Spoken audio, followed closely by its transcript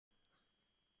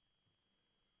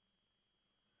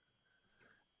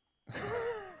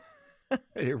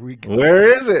Here we go. Where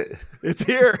is it? It's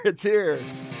here. It's here.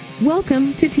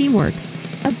 Welcome to Teamwork,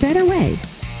 a Better Way,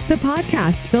 the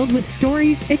podcast filled with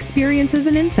stories, experiences,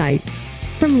 and insights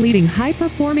from leading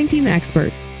high-performing team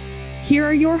experts. Here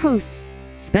are your hosts,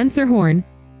 Spencer Horn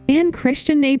and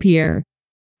Christian Napier.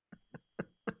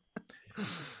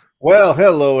 Well,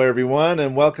 hello, everyone,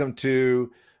 and welcome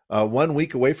to 1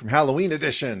 week away from Halloween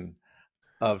edition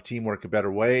of Teamwork, a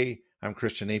Better Way. I'm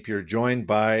Christian Napier, joined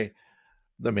by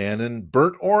the man in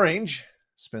burnt orange,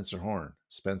 Spencer Horn.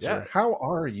 Spencer, how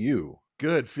are you?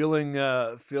 Good. Feeling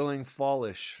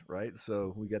fallish, right?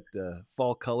 So we got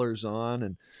fall colors on,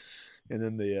 and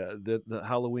then the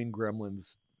Halloween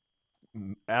gremlins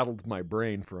addled my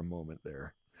brain for a moment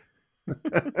there.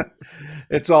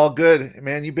 It's all good,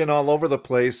 man. You've been all over the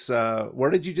place. Where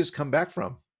did you just come back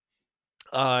from?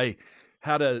 I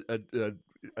had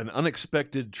an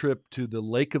unexpected trip to the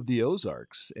Lake of the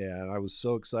Ozarks, and I was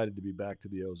so excited to be back to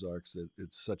the Ozarks.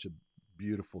 It's such a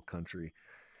beautiful country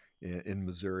in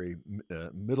Missouri,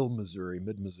 mid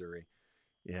Missouri.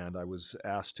 And I was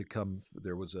asked to come.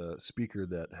 There was a speaker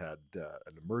that had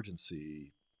an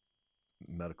emergency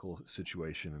medical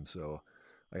situation, and so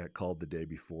I got called the day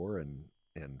before and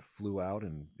flew out,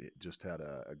 and just had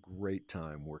a great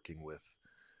time working with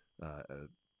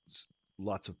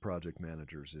lots of project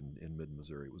managers in mid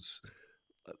Missouri.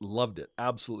 Loved it,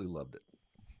 absolutely loved it.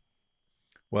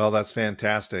 Well, that's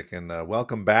fantastic, and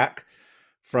welcome back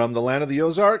from the land of the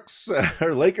Ozarks,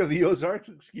 or Lake of the Ozarks,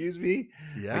 excuse me.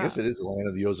 Yeah, I guess it is the land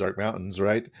of the Ozark Mountains,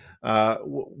 right?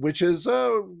 Which is,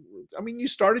 I mean, you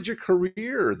started your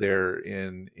career there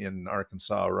in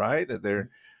Arkansas, right? They're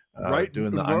right,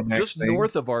 doing the IMAX just thing.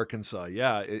 north of Arkansas.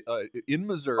 Yeah, in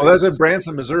Missouri. Oh, that's in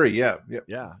Branson, Missouri. Yeah,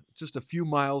 yeah, just a few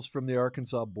miles from the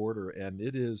Arkansas border, and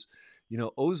it is,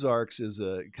 Ozarks is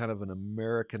a kind of an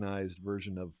Americanized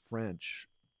version of French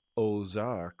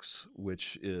Ozarks,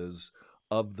 which is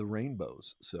of the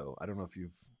rainbows. So I don't know if you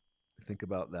think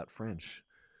about that French,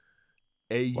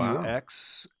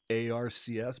 AUXARCS,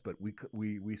 but we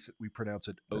pronounce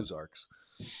it Ozarks.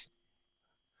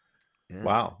 Yeah.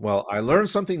 Wow. Well, I learn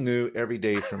something new every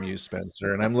day from you,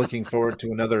 Spencer, and I'm looking forward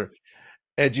to another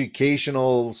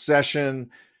educational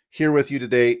session here with you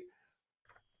today.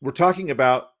 We're talking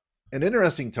about an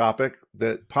interesting topic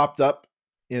that popped up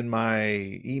in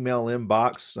my email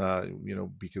inbox,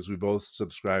 because we both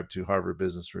subscribe to Harvard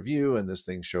Business Review, and this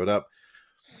thing showed up.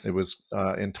 It was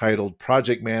entitled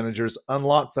Project Managers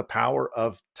Unlock the Power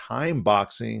of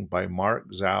Timeboxing by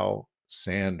Mark Zhao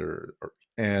Sander.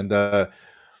 And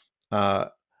I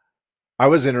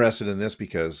was interested in this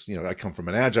because, I come from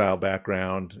an agile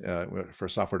background for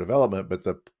software development, but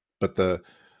the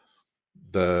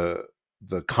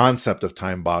concept of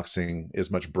timeboxing is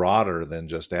much broader than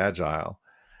just agile.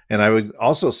 And I would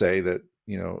also say that,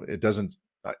 it doesn't,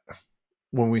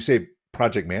 when we say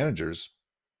project managers,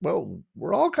 well,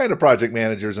 we're all kind of project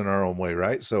managers in our own way,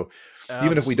 right? So Absolutely.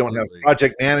 Even if we don't have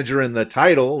project manager in the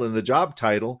title, in the job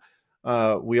title,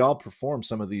 we all perform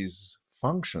some of these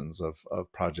functions of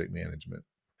project management.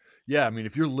 Yeah, I mean,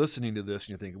 if you're listening to this and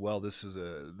you think, well, this is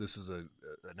an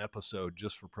episode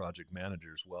just for project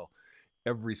managers, well,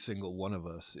 every single one of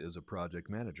us is a project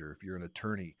manager. If you're an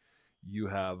attorney, you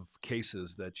have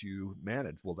cases that you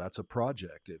manage. Well, that's a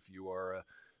project. If you are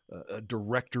a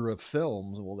director of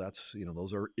films, well, that's,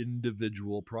 those are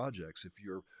individual projects. If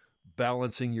you're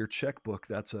balancing your checkbook,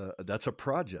 that's a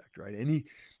project, right?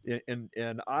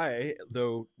 And I,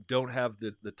 though don't have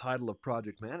the title of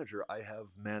project manager, I have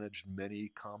managed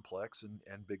many complex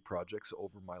and big projects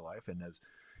over my life, and as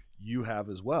you have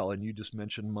as well. And you just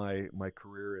mentioned my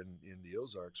career in the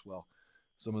Ozarks. Well,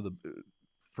 some of the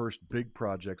first big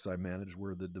projects I managed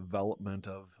were the development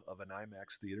of an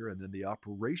IMAX theater, and then the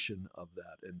operation of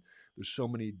that. And there's so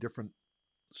many different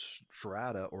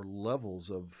strata or levels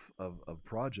of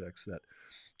projects that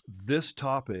this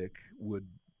topic would,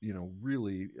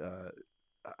 really,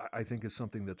 I think is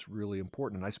something that's really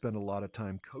important. And I spend a lot of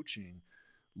time coaching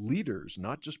leaders,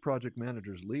 not just project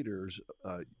managers, leaders,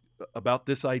 about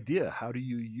this idea. How do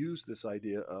you use this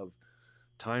idea of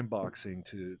timeboxing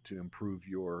to improve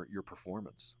your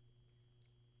performance?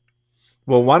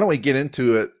 Well, why don't we get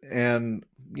into it and,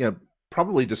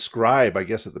 probably describe, I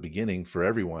guess, at the beginning for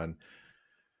everyone,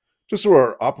 just so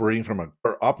we're operating from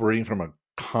a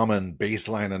common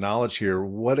baseline of knowledge here,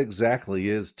 what exactly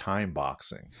is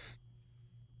timeboxing?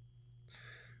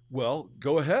 Well,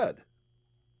 go ahead.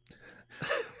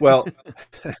 Well,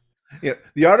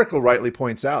 the article rightly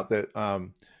points out that,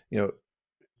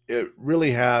 it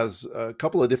really has a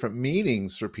couple of different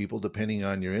meanings for people depending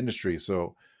on your industry.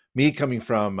 So me coming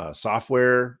from a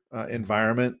software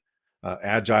environment,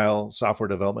 agile software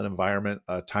development environment.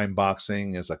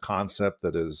 Timeboxing is a concept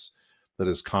that is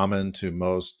common to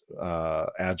most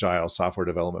agile software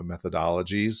development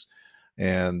methodologies.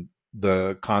 And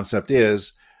the concept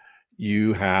is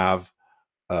you have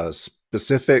a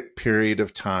specific period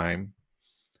of time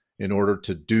in order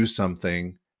to do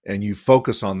something, and you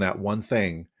focus on that one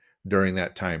thing during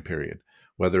that time period,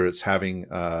 whether it's having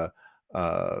the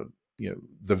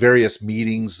various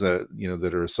meetings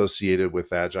that are associated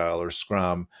with Agile or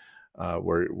Scrum,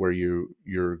 where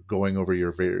you're going over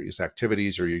your various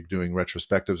activities, or you're doing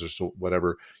retrospectives, or so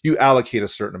whatever. You allocate a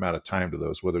certain amount of time to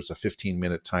those, whether it's a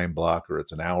 15-minute time block, or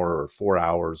it's an hour or 4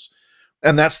 hours,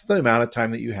 and that's the amount of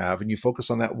time that you have, and you focus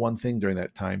on that one thing during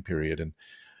that time period.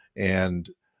 And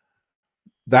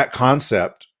that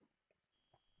concept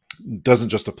doesn't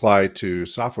just apply to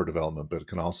software development, but it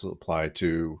can also apply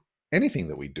to anything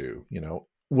that we do,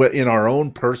 in our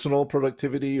own personal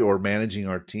productivity or managing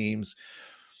our teams.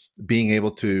 Being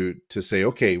able to say,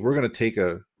 okay, we're going to take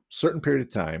a certain period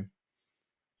of time,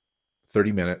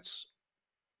 30 minutes,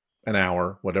 an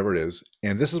hour, whatever it is,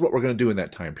 and this is what we're going to do in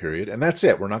that time period, and that's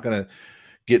it. We're not going to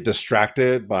get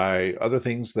distracted by other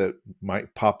things that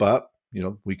might pop up.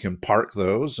 We can park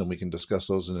those and we can discuss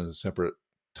those in a separate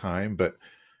time, but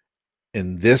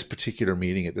in this particular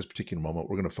meeting, at this particular moment,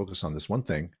 we're going to focus on this one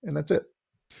thing, and that's it.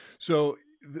 So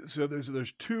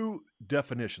there's two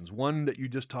definitions. One that you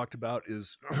just talked about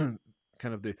is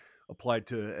kind of applied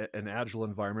to an agile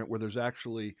environment where there's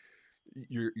actually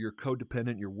you're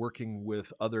codependent, you're working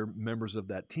with other members of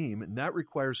that team, and that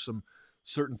requires some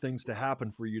certain things to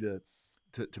happen for you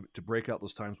to break out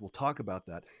those times. We'll talk about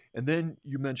that. And then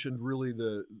you mentioned really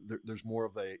there's more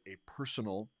of a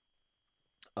personal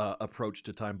approach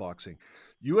to time boxing.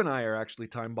 You and I are actually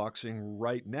time boxing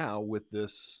right now with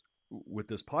this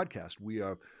podcast.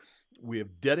 We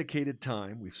have dedicated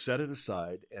time. We've set it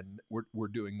aside, and we're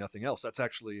doing nothing else. That's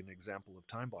actually an example of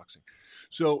time boxing.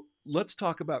 So let's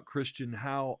talk about, Christian,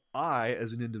 how I,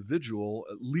 as an individual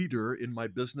leader in my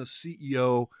business,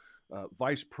 CEO,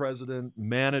 vice president,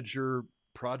 manager,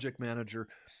 project manager,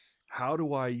 how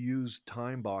do I use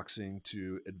time boxing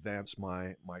to advance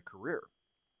my career?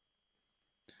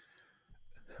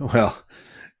 Well,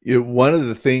 one of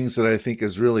the things that I think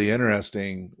is really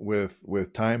interesting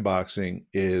with time boxing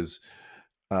is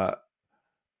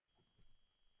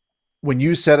when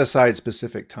you set aside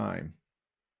specific time,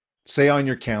 say on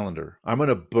your calendar, I'm going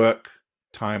to book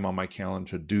time on my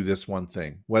calendar to do this one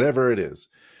thing, whatever it is.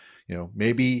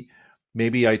 Maybe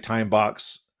I time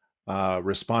box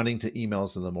responding to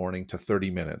emails in the morning to 30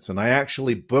 minutes. And I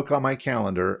actually book on my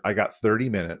calendar, I got 30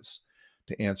 minutes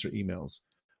to answer emails.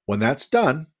 When that's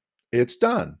done, it's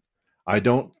done. I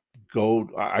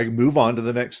move on to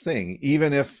the next thing.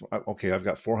 Even if, okay, I've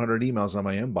got 400 emails on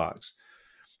my inbox.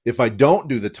 If I don't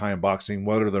do the time boxing,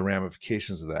 what are the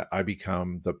ramifications of that? I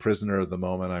become the prisoner of the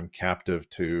moment. I'm captive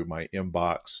to my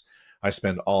inbox. I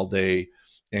spend all day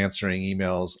answering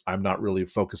emails. I'm not really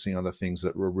focusing on the things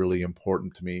that were really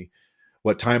important to me.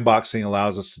 What time boxing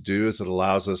allows us to do is it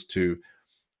allows us to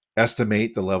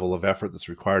estimate the level of effort that's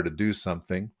required to do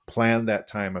something, plan that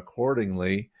time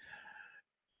accordingly,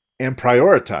 and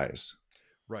prioritize.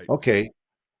 Right. Okay,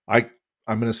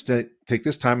 I'm going to take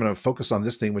this time and I'm going to focus on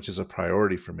this thing, which is a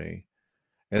priority for me.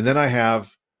 And then I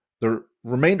have the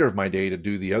remainder of my day to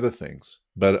do the other things.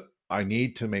 But I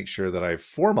need to make sure that I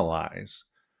formalize,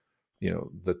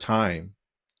 the time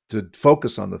to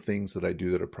focus on the things that I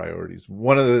do that are priorities.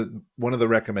 One of the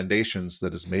recommendations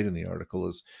that is made in the article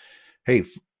is, hey,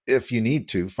 if you need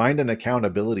to, find an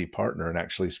accountability partner and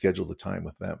actually schedule the time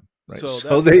with them. Right.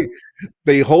 So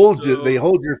they hold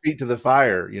your feet to the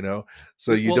fire,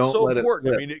 so you don't let it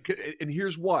slip. I mean, and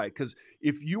here's why. Because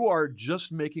if you are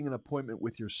just making an appointment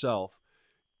with yourself,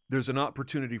 there's an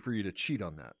opportunity for you to cheat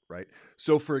on that, right?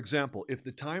 So, for example, if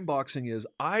the time boxing is,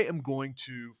 I am going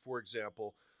to, for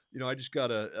example, I just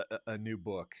got a new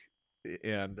book,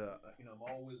 and I'm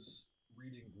always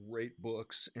reading great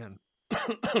books, and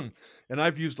and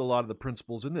I've used a lot of the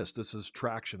principles in this. This is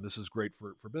traction. This is great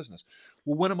for business.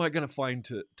 Well, when am I going to find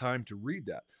time to read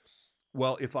that?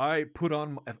 Well, if I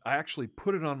actually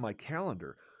put it on my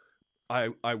calendar,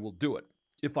 I will do it.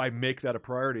 If I make that a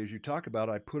priority, as you talk about,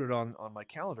 I put it on my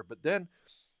calendar. But then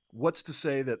what's to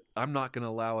say that I'm not going to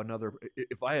allow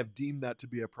if I have deemed that to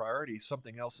be a priority,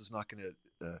 something else is not going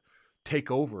to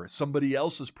take over. Somebody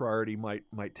else's priority might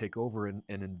take over and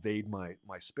invade my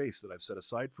space that I've set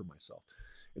aside for myself.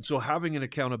 And so having an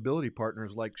accountability partner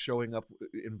is like showing up,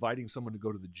 inviting someone to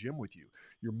go to the gym with you.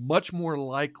 You're much more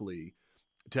likely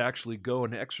to actually go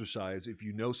and exercise if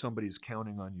you know somebody's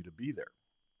counting on you to be there.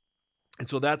 And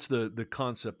so that's the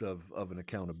concept of an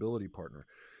accountability partner.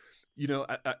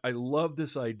 I love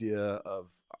this idea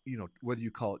of, whether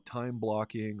you call it time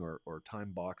blocking or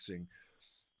time boxing,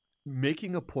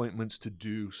 making appointments to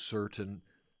do certain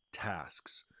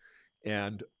tasks.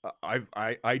 And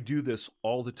I do this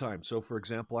all the time. So, for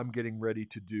example, I'm getting ready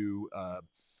to do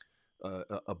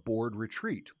a board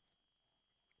retreat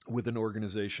with an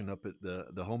organization up at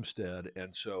the homestead,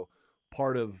 and so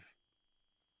part of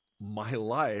my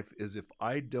life is, if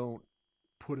I don't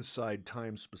put aside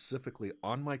time specifically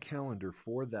on my calendar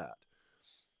for that,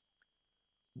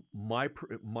 my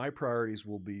priorities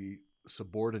will be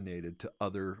subordinated to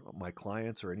other my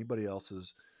clients or anybody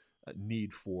else's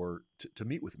need to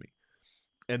meet with me.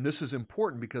 And this is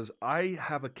important because I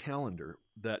have a calendar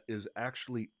that is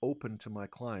actually open to my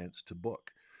clients to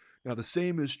book. Now, the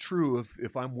same is true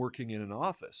if I'm working in an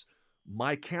office.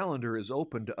 My calendar is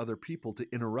open to other people to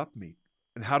interrupt me.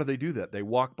 And how do they do that? They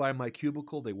walk by my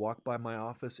cubicle, they walk by my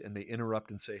office, and they interrupt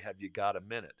and say, "Have you got a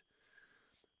minute?"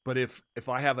 But if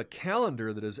I have a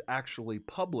calendar that is actually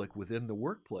public within the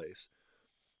workplace,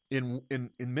 in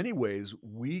many ways,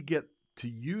 we get to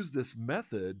use this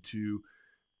method to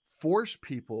force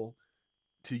people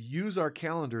to use our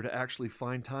calendar to actually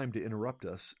find time to interrupt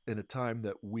us in a time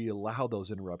that we allow those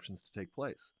interruptions to take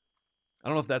place. I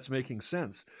don't know if that's making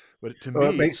sense, but to Well,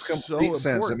 it me, it's makes so complete sense.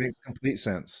 It important makes complete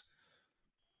sense.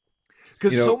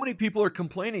 because You so know, many people are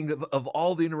complaining of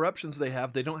all the interruptions they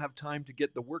have. They don't have time to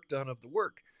get the work done of the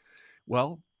work.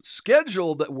 Well,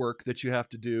 schedule that work that you have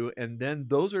to do, and then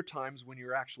those are times when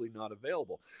you're actually not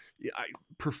available.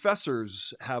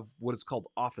 Professors have what is called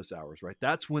office hours, right?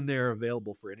 That's when they're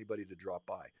available for anybody to drop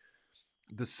by.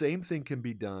 The same thing can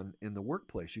be done in the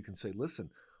workplace. You can say, "Listen,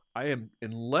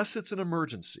 unless it's an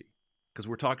emergency, because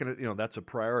we're talking, that's a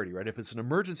priority, right? If it's an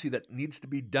emergency that needs to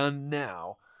be done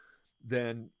now,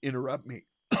 then interrupt me.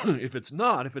 If it's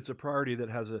not, if it's a priority that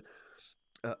has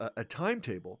a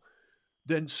timetable,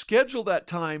 then schedule that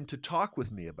time to talk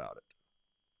with me about it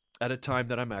at a time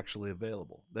that I'm actually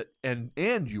available, and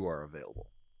you are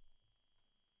available."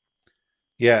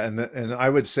 yeah, and I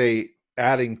would say,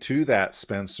 adding to that,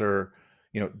 Spencer,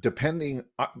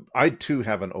 I too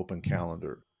have an open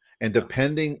calendar, and Yeah.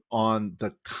 depending on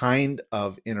the kind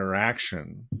of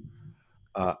interaction,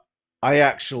 uh, I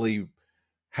actually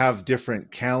have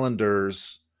different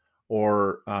calendars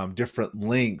or different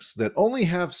links that only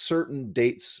have certain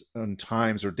dates and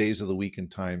times, or days of the week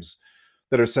and times,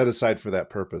 that are set aside for that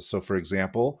purpose. So, for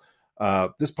example,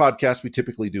 this podcast, we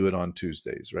typically do it on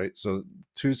Tuesdays, right? So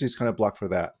Tuesday's kind of blocked for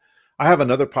that. I have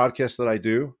another podcast that I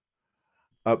do,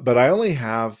 but I only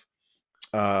have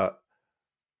uh,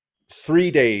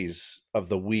 3 days of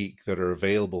the week that are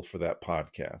available for that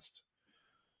podcast.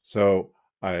 So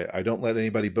I don't let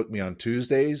anybody book me on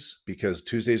Tuesdays, because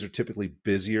Tuesdays are typically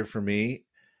busier for me.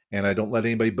 And I don't let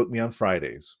anybody book me on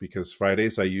Fridays, because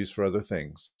Fridays I use for other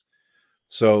things.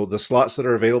 So the slots that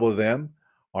are available to them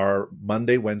are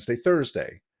Monday, Wednesday,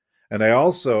 Thursday. And I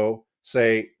also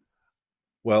say,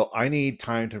 well, I need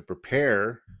time to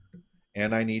prepare,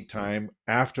 and I need time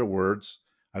afterwards.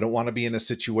 I don't want to be in a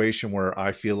situation where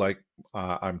I feel like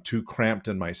I'm too cramped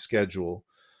in my schedule.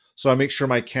 So I make sure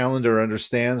my calendar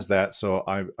understands that, so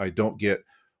I don't get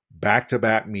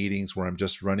back-to-back meetings where I'm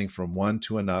just running from one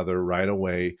to another right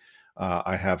away.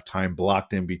 I have time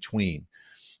blocked in between.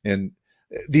 And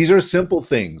these are simple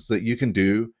things that you can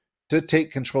do to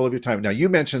take control of your time. Now, you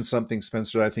mentioned something,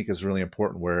 Spencer, that I think is really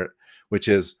important, which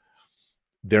is,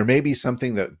 there may be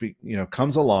something that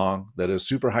comes along that is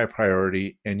super high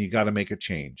priority, and you got to make a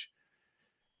change.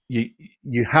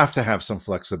 You have to have some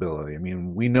flexibility. I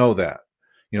mean, we know that.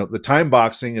 The time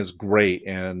boxing is great,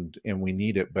 and we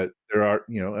need it, but there are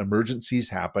emergencies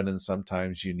happen, and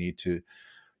sometimes you need to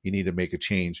make a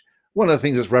change. One of the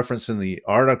things that's referenced in the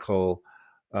article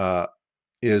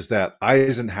is that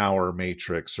Eisenhower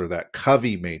matrix, or that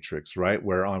Covey matrix, right?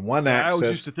 Where on one Yeah, I always used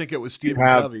axis to think it was you Stephen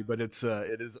have, Covey, but it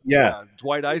is, yeah, yeah,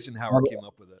 Dwight Eisenhower came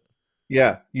up with it.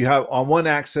 yeah, you have, on one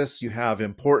axis you have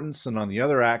importance, and on the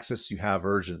other axis you have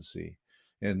urgency.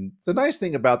 And the nice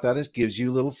thing about that is, it gives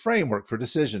you a little framework for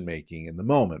decision making in the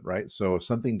moment, right? So if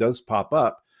something does pop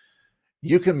up,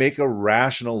 you can make a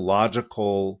rational,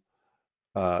 logical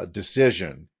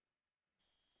decision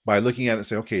by looking at it and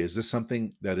say, okay, is this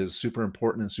something that is super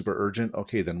important and super urgent?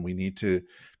 Okay, then we need to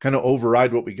kind of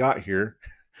override what we got here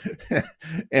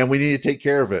and we need to take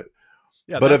care of it.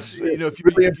 Yeah, But that's, if it's if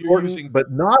really you're important using,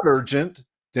 but not urgent,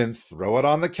 then throw it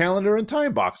on the calendar and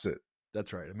time box it.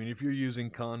 that's right. I mean, if you're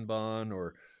using Kanban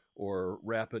or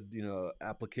rapid,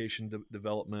 application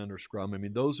development or Scrum, I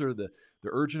mean, those are the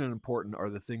urgent and important are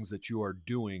the things that you are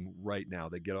doing right now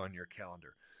that get on your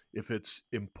calendar. If it's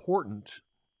important,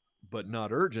 but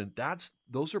not urgent,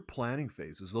 those are planning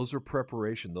phases. Those are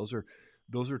preparation. Those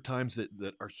are times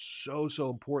that are so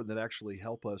important, that actually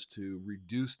help us to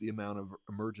reduce the amount of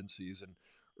emergencies and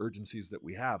urgencies that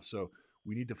we have. So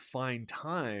we need to find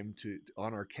time to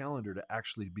on our calendar to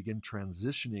actually begin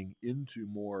transitioning into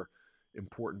more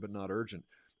important but not urgent.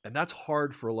 And that's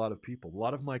hard for a lot of people. A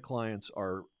lot of my clients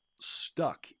are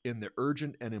stuck in the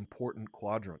urgent and important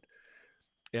quadrant.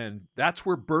 And that's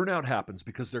where burnout happens,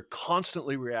 because they're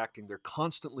constantly reacting, they're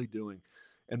constantly doing,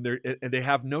 and they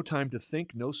have no time to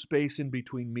think, no space in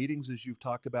between meetings, as you've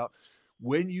talked about.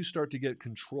 When you start to get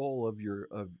control of your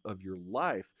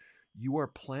life, you are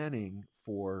planning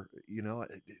for,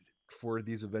 for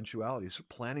these eventualities,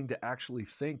 planning to actually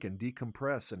think and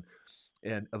decompress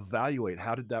and evaluate,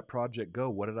 how did that project go?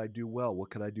 What did I do well?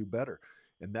 What could I do better?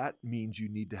 And that means you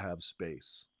need to have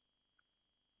space.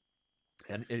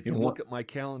 And if You you know what? look at my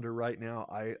calendar right now,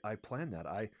 I plan that.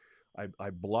 I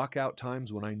block out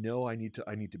times when I know I need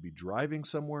to be driving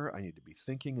somewhere. I need to be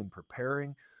thinking and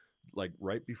preparing. Like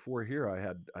right before here, I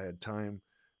had time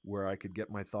where I could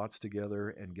get my thoughts together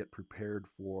and get prepared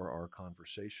for our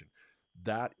conversation.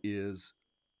 That is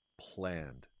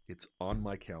planned. It's on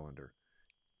my calendar.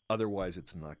 Otherwise,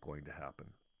 it's not going to happen.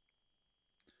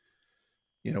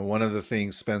 One of the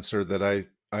things, Spencer, that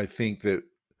I think that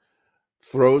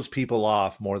throws people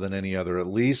off more than any other, at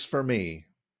least for me,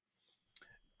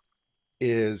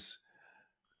 is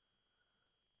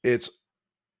it's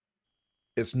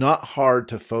it's not hard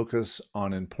to focus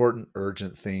on important,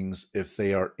 urgent things if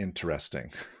they are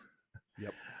interesting.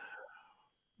 Yep.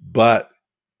 But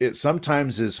it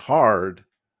sometimes is hard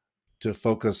to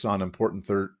focus on important,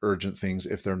 urgent things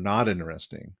if they're not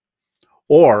interesting.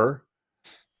 Or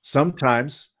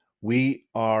sometimes we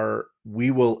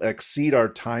will exceed our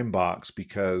time box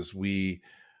because we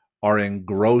are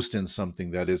engrossed in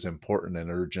something that is important and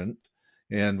urgent,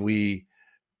 and we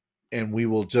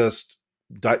will just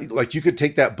like, you could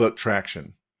take that book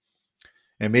Traction,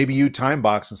 and maybe you time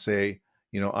box and say,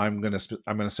 I'm going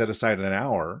to set aside an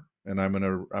hour, and I'm going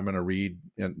to read,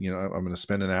 and I'm going to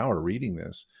spend an hour reading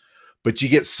this. But you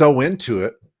get so into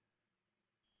it,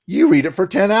 you read it for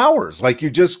 10 hours. Like, you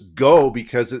just go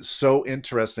because it's so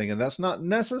interesting. And that's not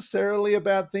necessarily a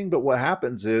bad thing. But what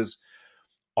happens is,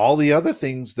 all the other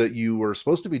things that you were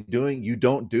supposed to be doing, you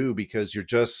don't do because you're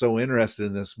just so interested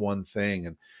in this one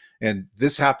thing. And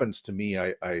this happens to me.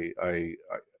 I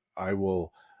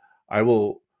will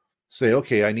say,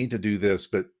 okay, I need to do this,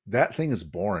 but that thing is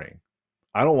boring.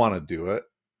 I don't want to do it.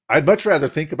 I'd much rather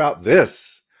think about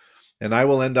this. And I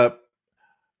will end up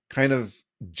kind of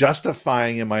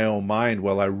justifying in my own mind,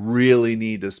 well, I really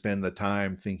need to spend the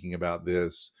time thinking about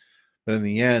this. But in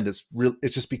the end, it's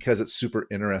just because it's super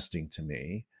interesting to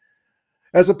me,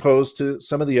 as opposed to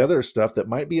some of the other stuff that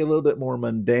might be a little bit more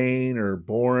mundane or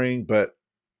boring, but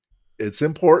it's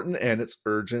important and it's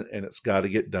urgent and it's got to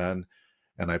get done.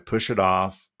 And I push it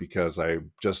off because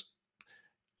I'm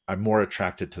more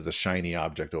attracted to the shiny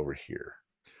object over here.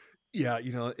 Yeah,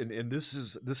 and this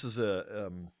is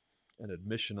a an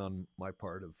admission on my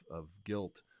part of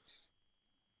guilt.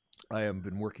 I have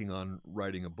been working on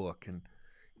writing a book,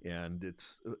 and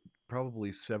it's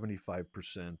probably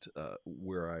 75%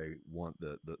 where I want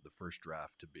the first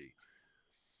draft to be.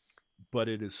 But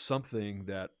it is something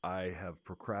that I have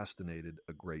procrastinated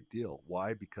a great deal.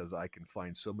 Why? Because I can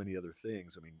find so many other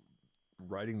things. I mean,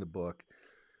 writing the book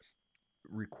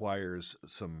requires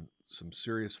some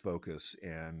serious focus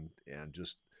and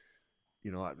just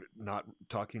not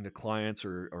talking to clients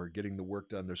or getting the work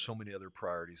done. There's so many other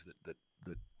priorities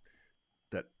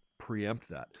that preempt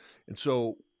that. And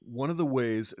so one of the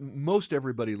ways, most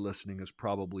everybody listening is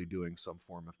probably doing some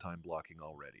form of time blocking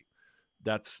already.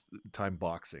 That's time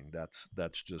boxing.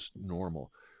 That's just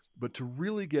normal. But to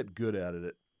really get good at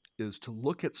it is to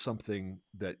look at something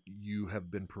that you have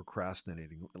been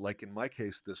procrastinating, like in my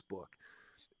case, this book,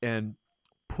 and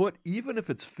put, even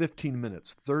if it's 15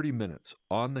 minutes, 30 minutes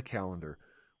on the calendar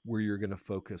where you're going to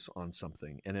focus on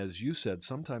something. And as you said,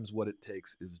 sometimes what it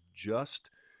takes is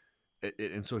just,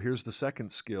 and so here's the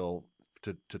second skill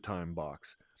to time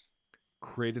box: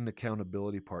 create an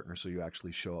accountability partner so you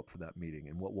actually show up for that meeting.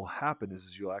 And what will happen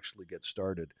is you'll actually get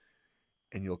started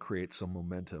and you'll create some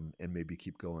momentum and maybe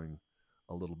keep going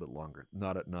a little bit longer.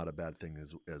 Not a bad thing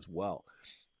as well.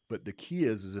 But the key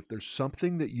is if there's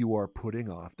something that you are putting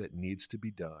off that needs to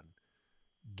be done,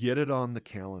 get it on the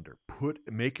calendar.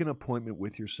 Make an appointment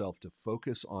with yourself to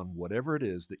focus on whatever it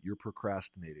is that you're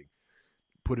procrastinating.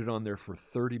 Put it on there for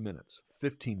 30 minutes,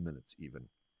 15 minutes, even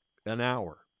an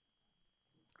hour,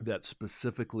 that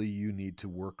specifically you need to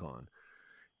work on.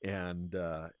 and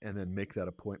then make that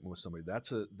appointment with somebody.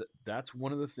 That's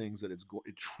one of the things that is going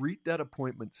to treat that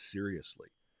appointment seriously,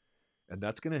 and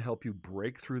that's going to help you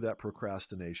break through that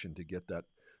procrastination to get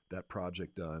that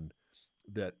project done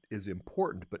that is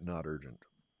important but not urgent.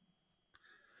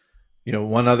 You know,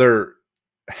 one other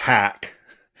hack.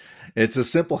 It's a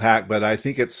simple hack, but I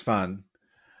think it's fun.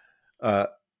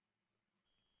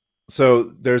 So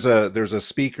there's a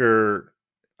speaker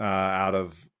out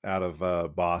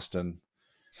of Boston.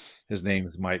 His name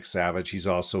is Mike Savage. He's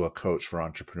also a coach for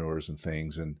entrepreneurs and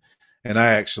things, and I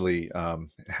actually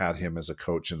had him as a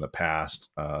coach in the past,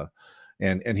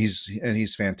 and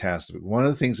he's fantastic. One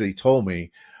of the things that he told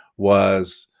me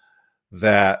was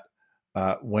that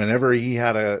whenever he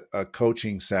had a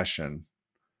coaching session,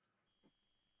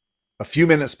 a few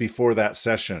minutes before that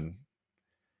session,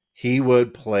 he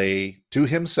would play to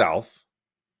himself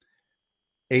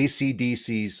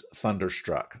AC/DC's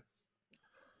Thunderstruck.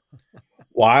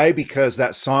 Why? Because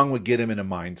that song would get him in a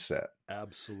mindset.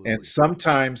 Absolutely. And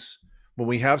sometimes when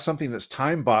we have something that's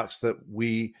time boxed, that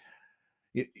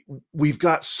we've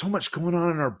got so much going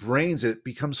on in our brains, it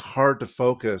becomes hard to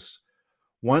focus.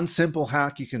 One simple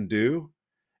hack you can do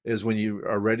is, when you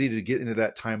are ready to get into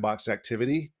that time box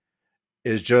activity,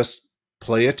 is just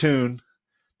play a tune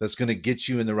that's going to get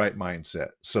you in the right mindset.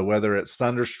 So whether it's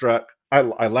Thunderstruck, I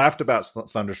laughed about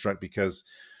Thunderstruck because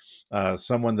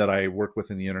someone that I work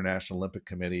with in the International Olympic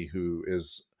Committee, who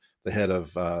is the head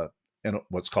of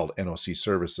what's called NOC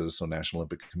services, so National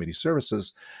Olympic Committee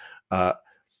services,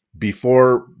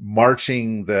 before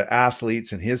marching the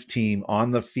athletes and his team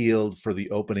on the field for the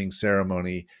opening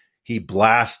ceremony, he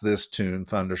blasts this tune,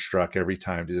 Thunderstruck, every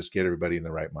time to just get everybody in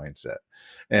the right mindset.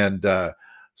 And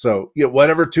so, you know,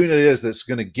 whatever tune it is that's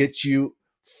going to get you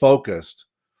focused,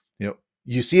 you know,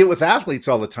 you see it with athletes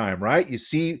all the time, right? You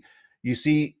see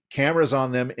cameras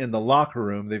on them in the locker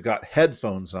room. They've got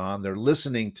headphones on. They're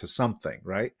listening to something,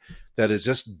 right? That is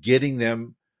just getting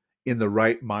them in the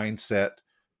right mindset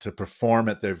to perform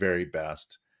at their very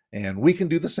best. And we can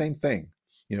do the same thing.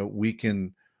 You know, we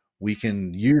can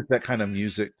use that kind of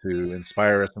music to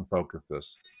inspire us and focus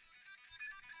us.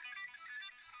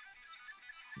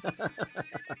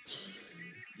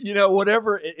 You know,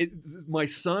 whatever. My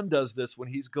son does this when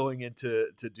he's going in to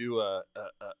do a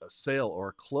sale or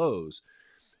a close.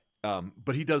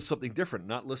 But he does something different,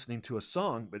 not listening to a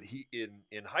song, but he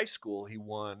in high school, he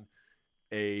won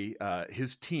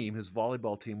his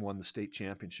volleyball team won the state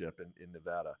championship in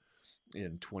Nevada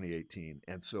in 2018.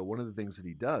 And so one of the things that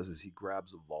he does is he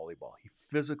grabs a volleyball. He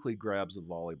physically grabs a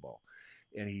volleyball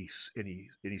and he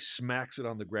smacks it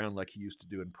on the ground like he used to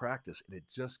do in practice. And it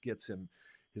just gets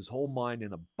his whole mind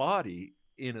and a body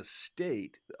in a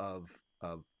state of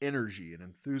energy and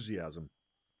enthusiasm.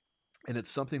 And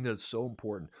it's something that's so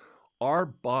important. Our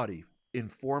body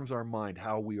informs our mind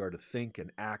how we are to think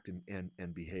and act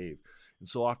and behave. And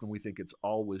so often we think it's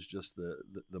always just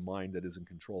the mind that is in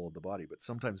control of the body. But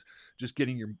sometimes just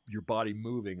getting your body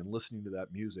moving and listening to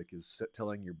that music is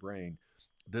telling your brain,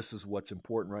 this is what's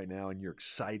important right now, and you're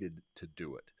excited to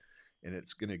do it. And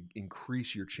it's going to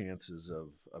increase your chances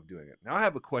of doing it. Now I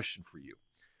have a question for you.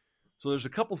 So there's a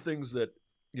couple things that,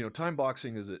 you know, time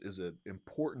boxing is an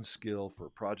important skill for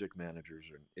project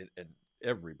managers and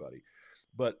everybody,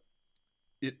 but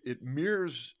it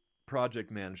mirrors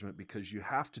project management because you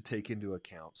have to take into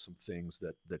account some things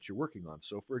that you're working on.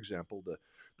 So for example,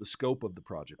 the scope of the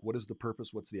project, what is the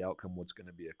purpose, what's the outcome, what's going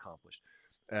to be accomplished,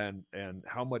 and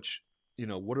how much, you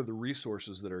know, what are the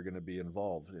resources that are going to be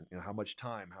involved, and how much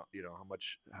time,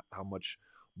 how much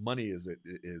money is it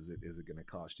going to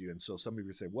cost you? And so some of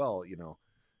you say, well, you know,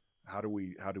 how do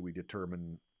we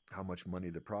determine how much money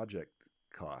the project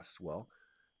costs? Well,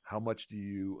 how much are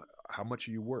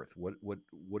you worth?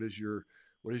 What is your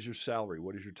salary?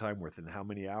 What is your time worth? And how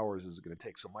many hours is it going to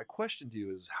take? So my question to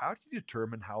you is, how do you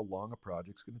determine how long a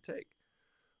project's going to take?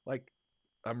 Like,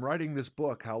 I'm writing this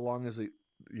book. How long is it?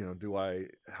 You know,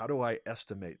 how do I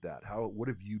estimate that? What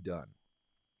have you done?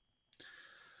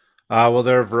 Well,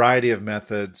 there are a variety of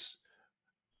methods.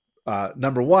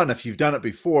 Number one, if you've done it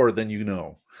before, then you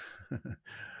know.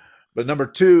 But number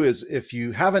two is, if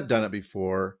you haven't done it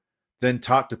before, then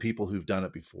talk to people who've done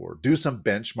it before. Do some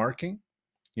benchmarking.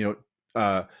 You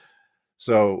know,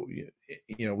 so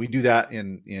you know, we do that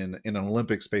in an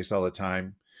Olympic space all the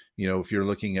time. You know, if you're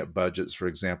looking at budgets, for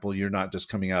example, you're not just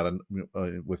coming out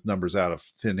with numbers out of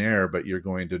thin air, but you're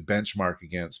going to benchmark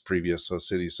against previous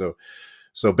cities.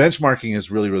 So benchmarking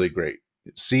is really, really great.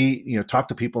 See, you know, talk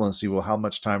to people and see, well, how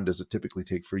much time does it typically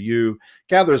take for you?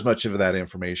 Gather as much of that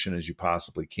information as you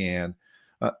possibly can.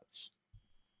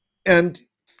 And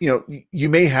you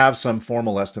may have some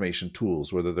formal estimation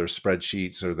tools, whether they're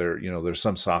spreadsheets or there's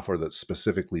some software that's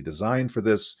specifically designed for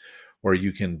this, where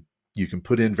you can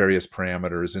put in various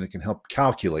parameters and it can help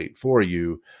calculate for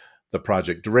you the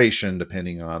project duration,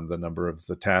 depending on the number of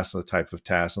the tasks, the type of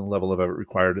task, and the level of effort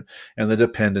required, and the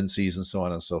dependencies, and so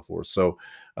on and so forth. So,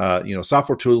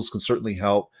 software tools can certainly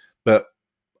help, but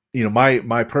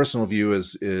my personal view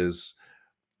is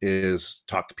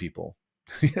talk to people.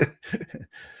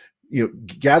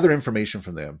 Gather information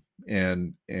from them,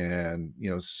 and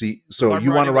see. So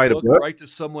you want to write a book? Write to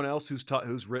someone else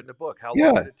who's written a book. How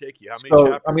long Yeah. did it take you? How many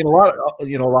So, chapters? I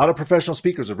mean, a lot of professional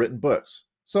speakers have written books.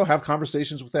 So have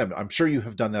conversations with them. I'm sure you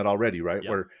have done that already, right? Yeah.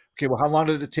 Where, okay, well, how long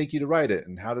did it take you to write it?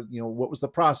 And what was the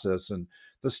process and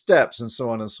the steps and so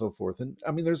on and so forth? And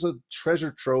I mean, there's a treasure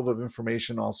trove of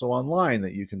information also online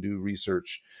that you can do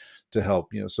research to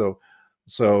help, don't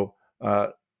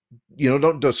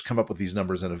just come up with these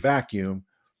numbers in a vacuum,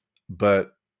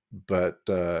 but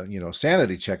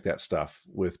sanity check that stuff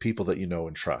with people that you know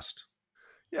and trust.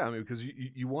 Yeah, I mean, because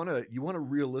you want to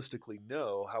realistically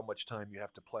know how much time you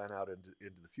have to plan out into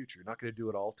the future. You're not going to do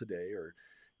it all today or,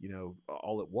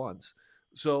 all at once.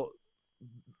 So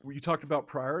you talked about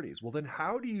priorities. Well, then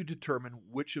how do you determine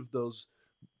which of those,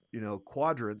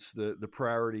 quadrants the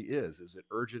priority is? Is it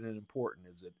urgent and important?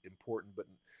 Is it important but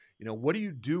what do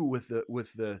you do with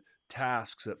the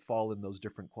tasks that fall in those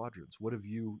different quadrants? What have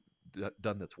you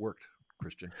done that's worked,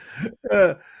 Christian?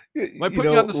 Am I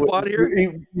putting you on the spot here?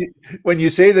 When you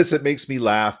say this, it makes me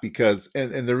laugh because,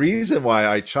 and the reason why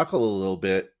I chuckle a little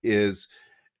bit is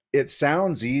it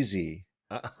sounds easy,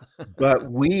 but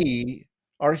we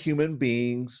are human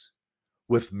beings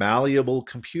with malleable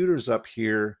computers up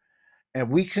here, and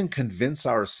we can convince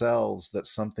ourselves that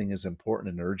something is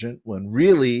important and urgent when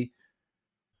really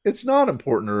it's not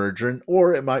important or urgent,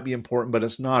 or it might be important, but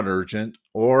it's not urgent,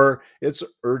 or it's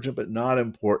urgent, but not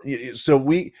important. So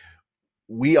we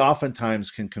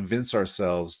oftentimes can convince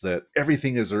ourselves that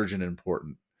everything is urgent and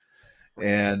important.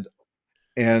 And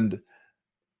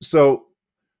so,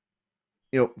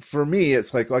 for me,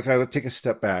 it's like I gotta take a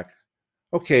step back.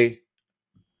 Okay.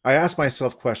 I ask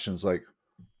myself questions like,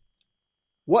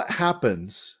 what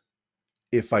happens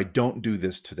if I don't do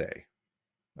this today?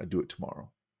 I do it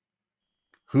tomorrow.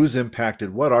 Who's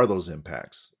impacted? What are those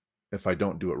impacts if I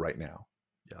don't do it right now?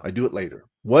 Yeah. I do it later.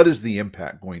 What is the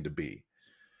impact going to be?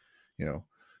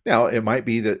 Now it might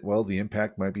be that, well, the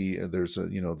impact might be there's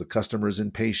the customer is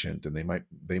impatient and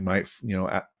they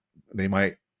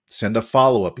might send a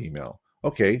follow-up email.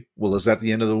 Okay, well, is that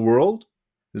the end of the world?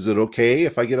 Is it okay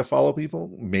if I get a follow-up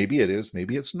email? Maybe it is,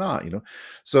 maybe it's not.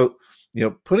 So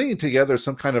putting together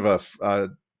some kind of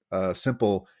a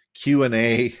simple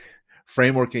Q&A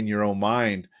framework in your own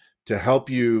mind to help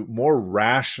you more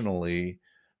rationally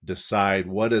decide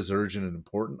what is urgent and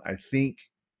important, I think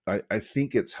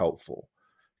it's helpful,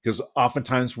 because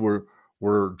oftentimes we're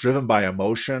driven by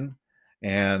emotion,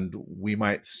 and we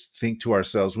might think to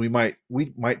ourselves, we might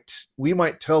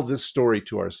tell this story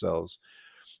to ourselves: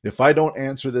 if I don't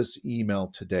answer this email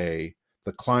today,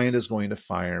 the client is going to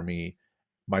fire me,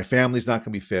 my family's not going to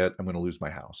be fit, I'm going to lose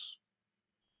my house.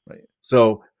 Right?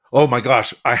 So, oh my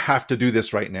gosh, I have to do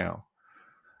this right now.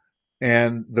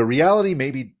 And the reality may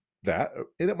be that,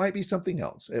 and it might be something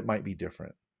else. It might be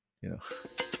different,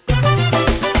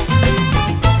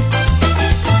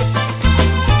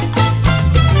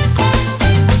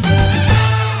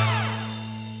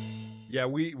 Yeah,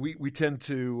 we tend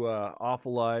to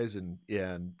awfulize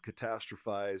and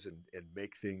catastrophize and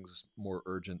make things more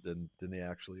urgent than they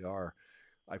actually are.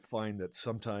 I find that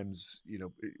sometimes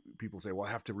people say, "Well,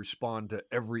 I have to respond to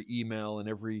every email and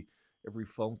every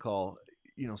phone call."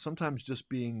 Sometimes just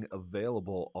being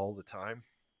available all the time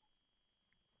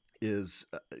is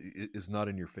not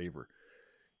in your favor.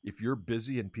 If you're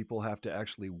busy and people have to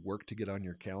actually work to get on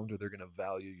your calendar, they're going to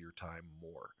value your time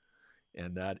more.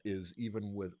 And that is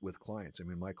even with clients. I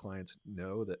mean, my clients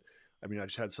know that. I mean, I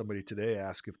just had somebody today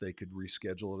ask if they could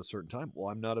reschedule at a certain time.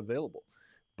 Well, I'm not available,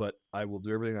 but I will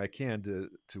do everything I can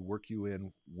to work you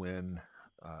in when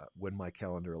my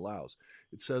calendar allows.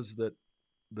 It says that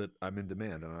I'm in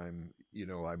demand, and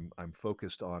I'm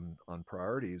focused on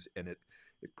priorities, and it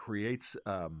creates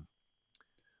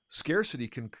scarcity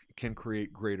can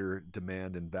create greater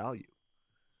demand and value.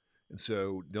 And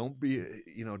so don't be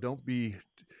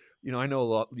I know a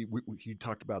lot. You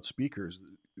talked about speakers.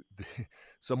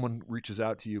 Someone reaches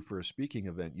out to you for a speaking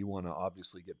event, you want to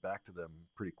obviously get back to them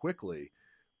pretty quickly,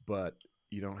 but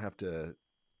you don't have to.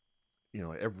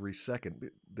 Every second.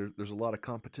 There's a lot of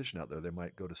competition out there. They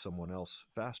might go to someone else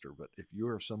faster. But if you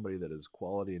are somebody that is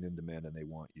quality and in demand, and they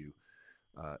want you,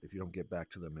 If you don't get back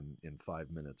to them in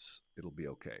 5 minutes, it'll be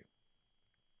okay.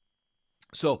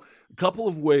 So, a couple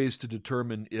of ways to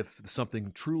determine if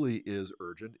something truly is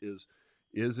urgent is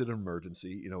it an emergency?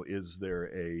 You know, is there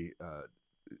a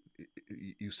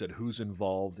you said who's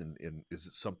involved, and is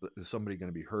somebody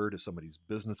going to be hurt? Is somebody's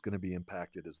business going to be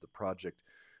impacted? Is the project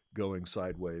going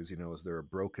sideways? You know, is there a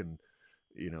broken,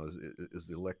 you know, is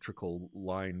the electrical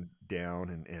line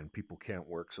down and people can't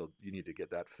work, so you need to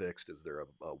get that fixed? Is there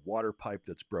a water pipe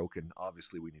that's broken?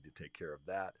 Obviously, we need to take care of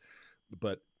that.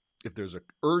 But if there's an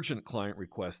urgent client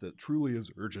request that truly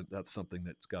is urgent, that's something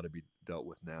that's got to be dealt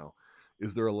with now.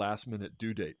 Is there a last minute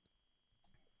due date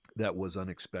that was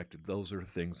unexpected? Those are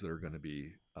things that are going to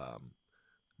be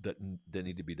that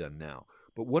need to be done now.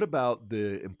 But what about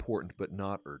the important but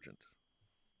not urgent?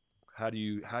 How do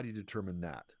you determine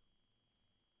that?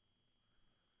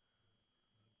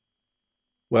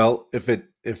 Well, if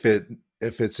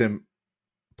it's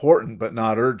important but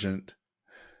not urgent,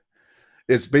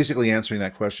 it's basically answering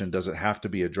that question: does it have to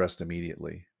be addressed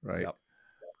immediately? Right.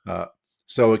 Yep.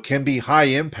 So it can be high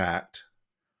impact,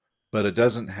 but it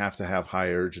doesn't have to have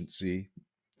high urgency.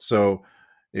 So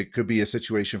it could be a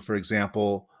situation, for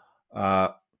example,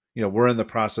 we're in the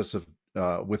process of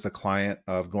with a client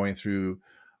of going through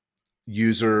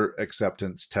user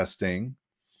acceptance testing,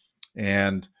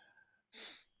 and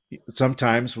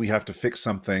sometimes we have to fix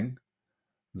something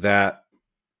that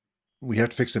we have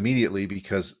to fix immediately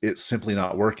because it's simply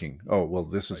not working. Oh, well,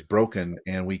 this is broken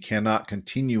and we cannot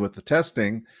continue with the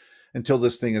testing until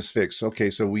this thing is fixed.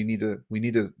 Okay, so we need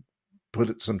to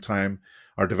put it some time.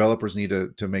 Our developers need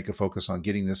to make a focus on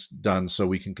getting this done so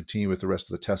we can continue with the rest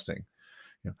of the testing.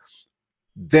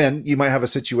 Then you might have a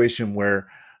situation where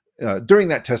during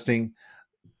that testing,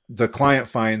 the client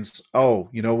finds, oh,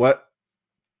 you know what?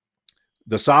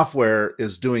 The software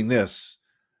is doing this.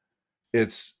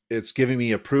 It's giving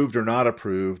me approved or not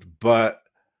approved, but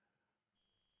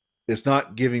it's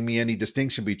not giving me any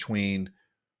distinction between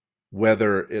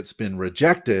whether it's been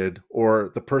rejected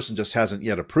or the person just hasn't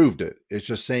yet approved it. It's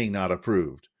just saying not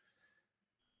approved.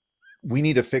 We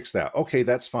need to fix that. Okay,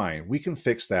 that's fine. We can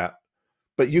fix that,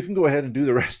 but you can go ahead and do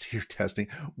the rest of your testing.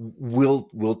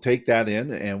 We'll take that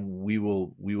in and we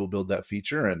will build that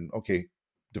feature. And okay,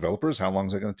 developers, how long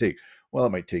is that going to take? Well,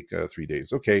 it might take 3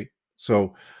 days. Okay,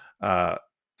 so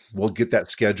we'll get that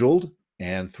scheduled,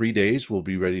 and 3 days we'll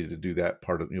be ready to do that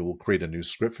part of. We'll create a new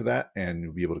script for that, and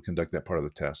you'll be able to conduct that part of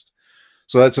the test.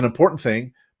 So that's an important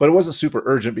thing, but it wasn't super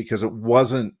urgent because it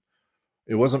wasn't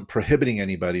prohibiting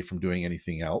anybody from doing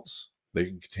anything else. They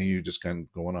can continue just kind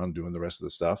of going on doing the rest of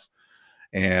the stuff.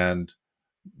 And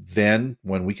then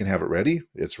when we can have it ready,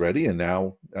 it's ready. And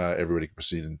now everybody can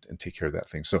proceed and take care of that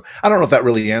thing. So I don't know if that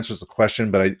really answers the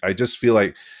question, but I just feel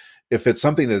like if it's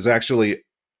something that's actually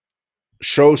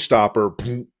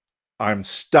showstopper, I'm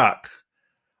stuck,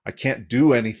 I can't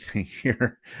do anything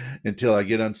here until I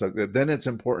get unstuck, then it's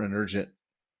important and urgent.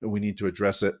 We need to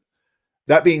address it.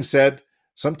 That being said,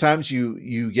 sometimes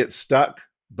you get stuck,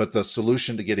 but the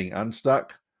solution to getting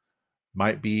unstuck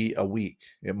might be a week.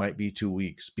 It might be 2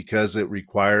 weeks because it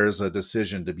requires a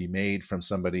decision to be made from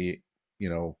somebody,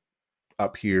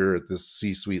 up here at this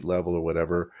C-suite level or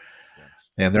whatever.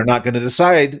 Yeah. And they're not going to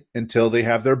decide until they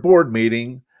have their board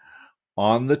meeting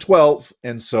on the 12th.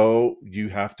 And so you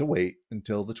have to wait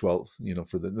until the 12th,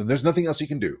 and there's nothing else you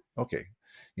can do. Okay.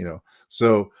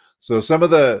 So some of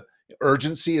the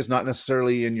urgency is not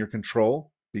necessarily in your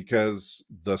control because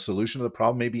the solution to the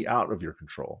problem may be out of your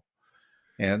control.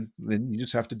 And then you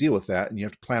just have to deal with that and you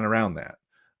have to plan around that.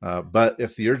 But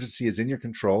if the urgency is in your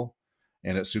control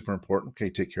and it's super important, okay,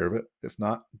 take care of it. If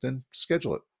not, then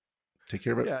schedule it. Take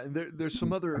care of it. Yeah, and there's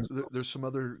some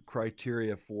other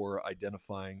criteria for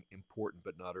identifying important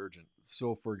but not urgent.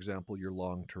 So, for example, your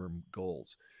long-term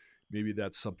goals. Maybe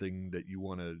that's something that you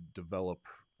want to develop.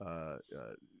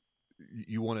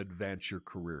 You want to advance your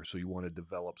career, so you want to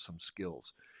develop some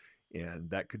skills,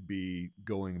 and that could be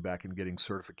going back and getting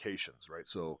certifications, right?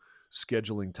 So,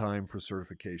 scheduling time for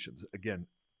certifications. Again,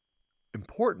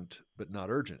 important but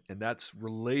not urgent, and that's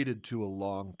related to a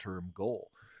long-term goal.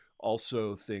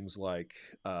 Also, things like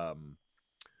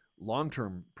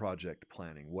long-term project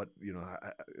planning. What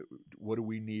do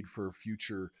we need for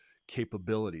future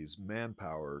capabilities,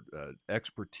 manpower,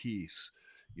 expertise?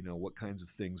 What kinds of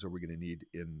things are we going to need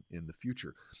in the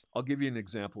future? I'll give you an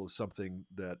example of something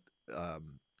that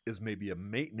is maybe a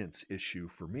maintenance issue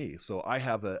for me. So I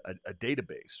have a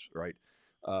database, right,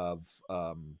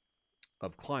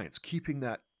 of clients, keeping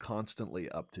that constantly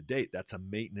up to date. That's a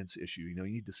maintenance issue. You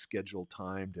need to schedule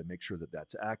time to make sure that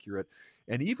that's accurate.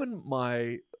 And even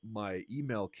my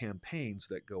email campaigns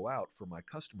that go out for my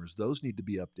customers, those need to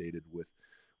be updated with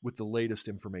with the latest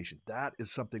information. That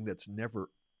is something that's never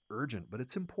urgent, but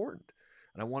it's important.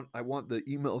 And I want the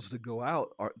emails to go out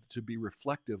to be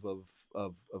reflective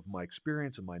of my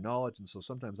experience and my knowledge. And so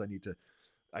sometimes I need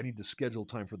to schedule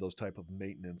time for those type of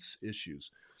maintenance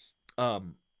issues.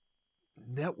 Um,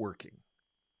 Networking,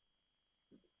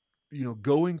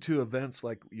 going to events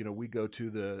like, we go to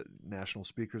the National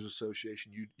Speakers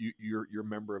Association. You're a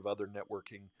member of other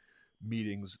networking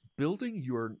meetings. Building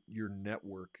your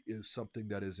network is something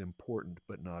that is important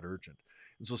but not urgent.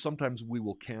 And so sometimes we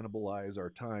will cannibalize our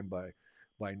time by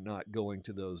not going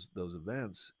to those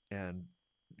events, and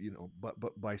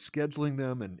but by scheduling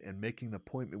them and making an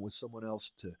appointment with someone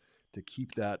else to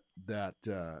keep that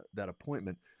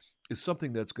appointment is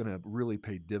something that's going to really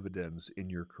pay dividends in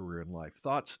your career and life.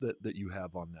 Thoughts that you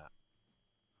have on that?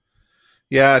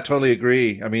 Yeah, I totally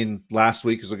agree. I mean, last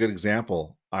week is a good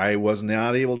example. I was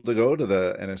not able to go to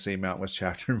the NSA Mountain West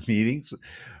chapter meetings.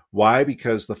 Why?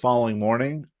 Because the following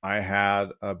morning I had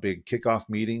a big kickoff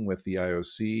meeting with the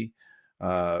IOC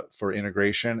for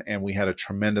integration, and we had a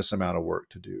tremendous amount of work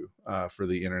to do for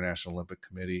the International Olympic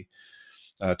Committee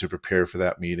to prepare for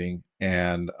that meeting,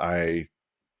 and I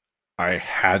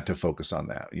had to focus on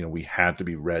that. We had to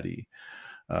be ready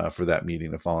for that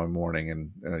meeting the following morning,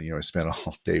 and I spent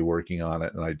all day working on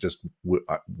it, and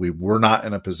we were not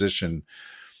in a position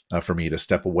for me to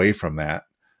step away from that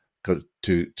to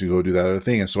go do that other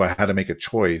thing, and so I had to make a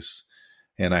choice,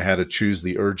 and I had to choose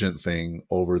the urgent thing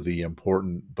over the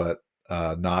important but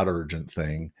not urgent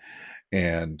thing,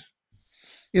 and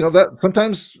that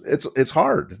sometimes it's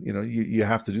hard. You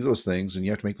have to do those things, and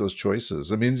you have to make those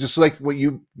choices. I mean, just like what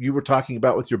you were talking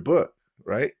about with your book,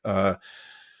 right?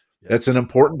 It's an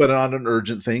important but not an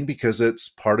urgent thing because it's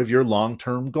part of your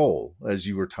long-term goal, as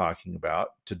you were talking about,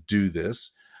 to do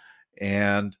this.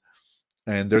 And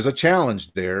there's a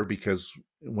challenge there because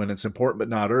when it's important but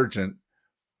not urgent,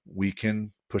 we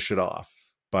can push it off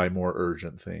by more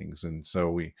urgent things. And so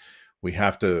we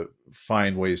have to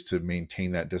find ways to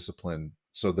maintain that discipline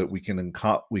so that we can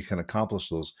accomplish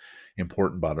those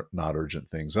important but not urgent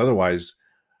things. Otherwise,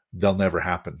 they'll never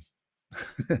happen.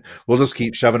 We'll just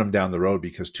keep shoving them down the road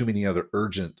because too many other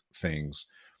urgent things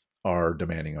are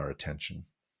demanding our attention.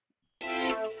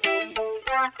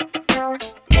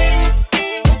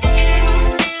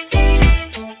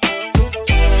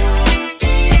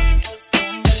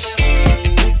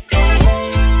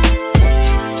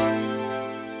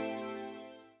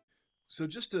 So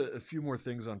just a few more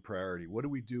things on priority. What do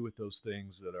we do with those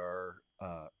things that are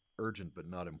urgent but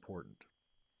not important,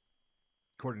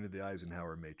 according to the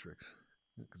Eisenhower matrix?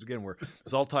 Because again,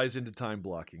 this all ties into time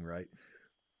blocking, right?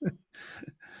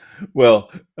 Well,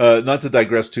 not to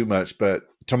digress too much, but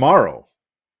tomorrow,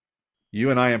 you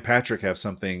and I and Patrick have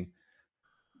something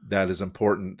that is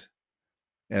important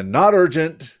and not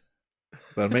urgent,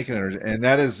 but I'm making it urgent, and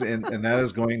that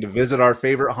is going to visit our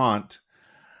favorite haunt,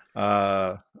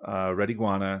 Red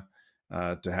Iguana,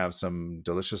 to have some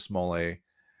delicious mole.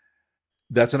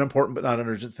 That's an important but not an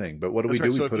urgent thing. But what do we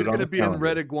do? So We if put you're it on going to the be calendar. in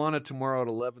Red Iguana tomorrow at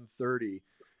 11:30,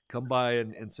 come by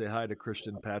and say hi to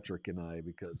Christian, Patrick, and I,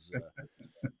 because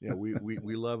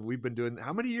we've been doing.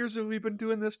 How many years have we been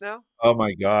doing this now? Oh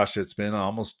my gosh, it's been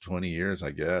almost 20 years,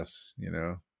 I guess.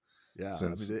 Yeah,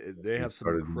 Since I mean they we have some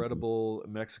started doing this. incredible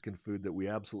Mexican food that we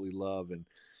absolutely love,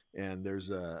 and there's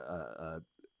a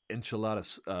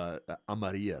enchiladas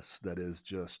amarillas that is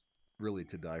just really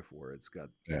to die for. It's got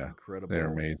incredible.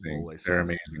 They're amazing. Mole They're sauce.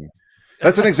 amazing.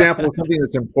 That's an example of something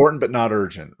that's important but not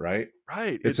urgent, right?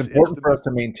 Right. It's important for us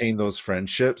to maintain those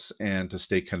friendships and to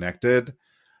stay connected.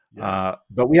 Yeah.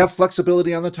 But we have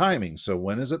flexibility on the timing. So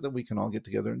when is it that we can all get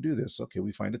together and do this? Okay,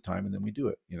 we find a time and then we do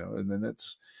it. And then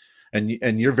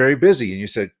and you're very busy, and you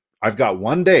said, I've got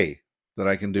one day that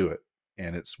I can do it,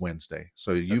 and it's Wednesday.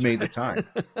 So you made the time.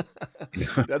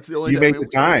 That's the only you made the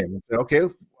time and said, okay,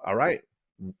 all right,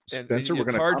 Spencer, we're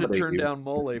going to accommodate you. It's hard to turn down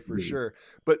mole for sure.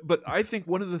 But I think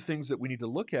one of the things that we need to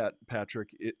look at, Patrick,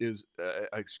 is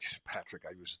Patrick.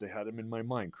 I just had him in my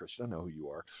mind, Christian. I know who you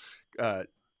are.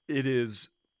 It is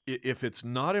if it's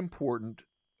not important,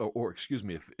 or excuse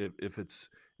me, if it's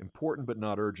important but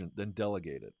not urgent, then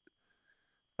delegate it.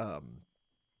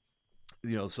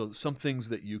 So some things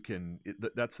that you can.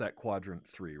 That's that quadrant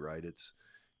 3, right?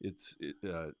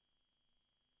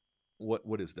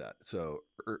 What is that? So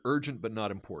urgent but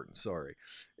not important. Sorry,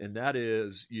 and that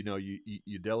is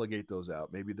you delegate those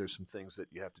out. Maybe there's some things that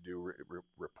you have to do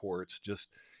reports. Just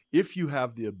if you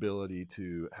have the ability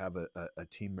to have a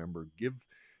team member give.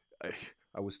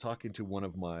 I was talking to one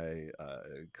of my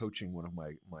coaching one of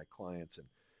my clients,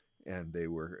 and they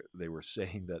were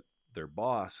saying that their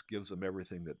boss gives them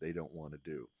everything that they don't want to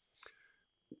do.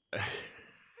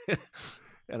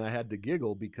 And I had to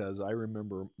giggle because I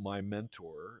remember my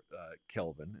mentor,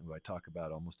 Kelvin, who I talk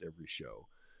about almost every show,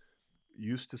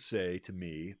 used to say to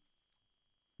me,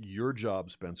 your job,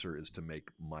 Spencer, is to make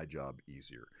my job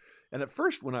easier. And at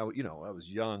first, when I was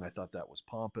young, I thought that was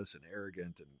pompous and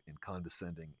arrogant and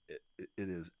condescending. It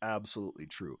is absolutely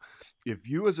true. If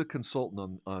you, as a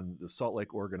consultant on the Salt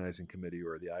Lake Organizing Committee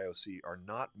or the IOC, are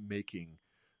not making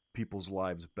people's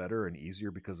lives better and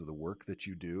easier because of the work that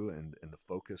you do and the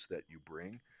focus that you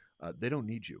bring, they don't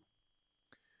need you.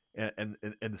 And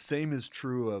the same is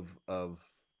true of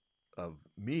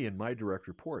me and my direct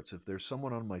reports. If there's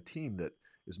someone on my team that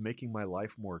is making my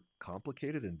life more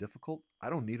complicated and difficult, I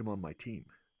don't need them on my team.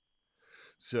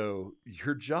 So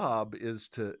your job is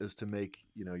to make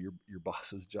your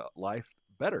boss's life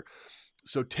better.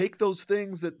 So take those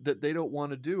things that they don't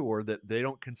want to do or that they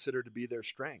don't consider to be their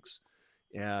strengths,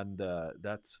 and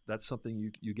that's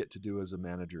something you get to do as a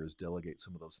manager, is delegate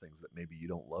some of those things that maybe you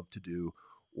don't love to do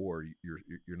or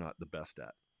you're not the best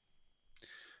at.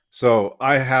 So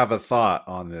I have a thought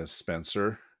on this,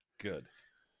 Spencer. Good.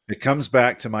 It comes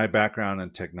back to my background in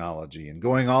technology and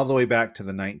going all the way back to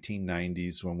the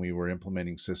 1990s when we were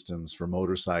implementing systems for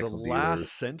motorcycle The dealers.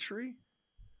 last century?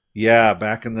 Yeah,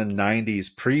 back in the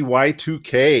 90s,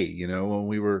 pre-Y2K, when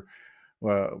we were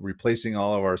replacing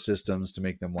all of our systems to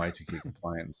make them Y2K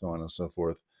compliant and so on and so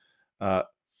forth.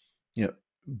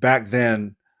 Back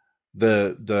then,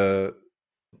 the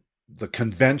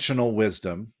conventional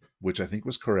wisdom, which I think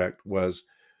was correct, was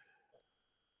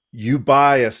you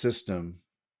buy a system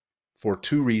for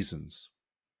two reasons.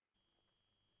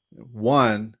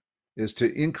 One is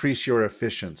to increase your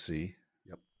efficiency.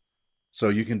 Yep. So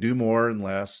you can do more and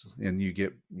less, and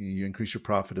you increase your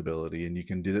profitability, and you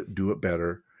can do it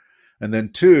better. And then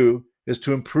two is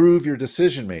to improve your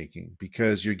decision making,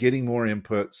 because you're getting more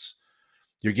inputs,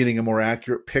 you're getting a more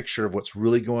accurate picture of what's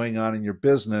really going on in your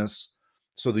business,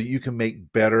 so that you can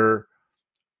make better,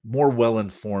 more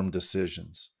well-informed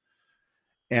decisions.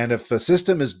 And if a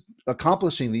system is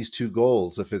accomplishing these two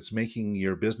goals, if it's making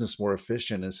your business more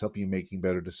efficient, it's helping you making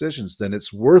better decisions, then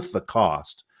it's worth the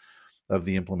cost of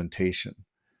the implementation.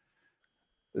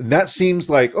 And that seems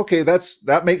like, okay,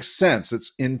 that makes sense.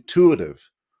 It's intuitive.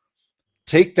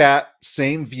 Take that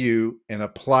same view and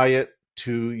apply it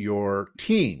to your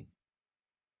team.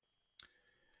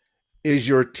 Is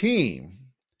your team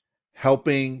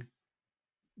helping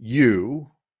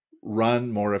you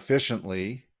run more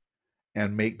efficiently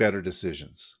and make better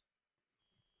decisions?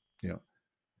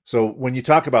 So when you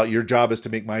talk about your job is to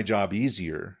make my job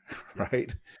easier,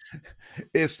 right?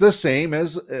 It's the same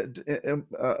as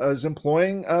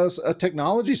employing a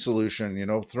technology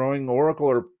solution, throwing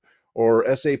Oracle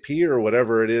or SAP or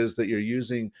whatever it is that you're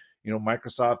using,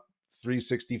 Microsoft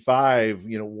 365,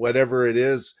 whatever it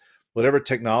is, whatever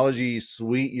technology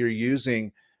suite you're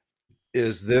using.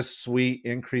 Is this suite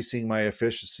increasing my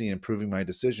efficiency, improving my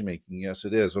decision making? Yes,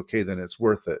 it is. Okay, then it's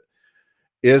worth it.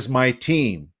 Is my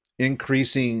team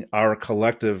increasing our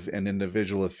collective and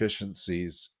individual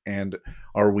efficiencies, and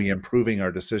are we improving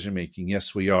our decision making?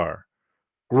 Yes, we are.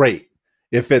 Great.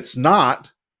 If it's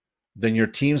not, then your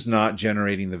team's not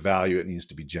generating the value it needs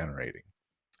to be generating.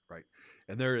 Right.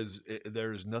 And there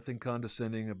is nothing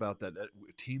condescending about that.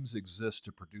 Teams exist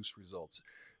to produce results.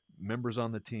 Members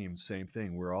on the team, same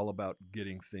thing. We're all about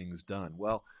getting things done.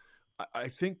 Well, I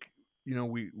think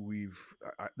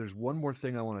there's one more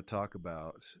thing I want to talk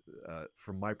about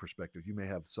from my perspective. You may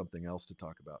have something else to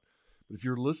talk about, but if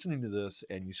you're listening to this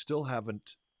and you still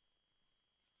haven't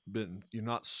you're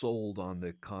not sold on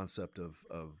the concept of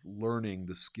learning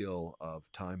the skill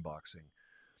of time boxing,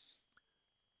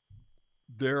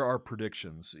 there are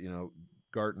predictions.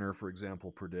 Gartner, for example,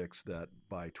 predicts that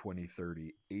by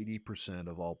 2030, 80%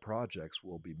 of all projects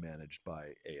will be managed by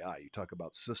AI. You talk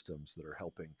about systems that are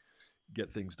helping get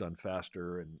things done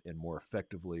faster and more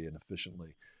effectively and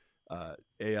efficiently.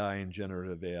 AI and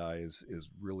generative AI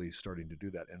is really starting to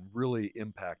do that and really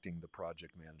impacting the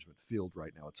project management field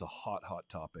right now. It's a hot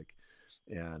topic,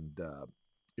 and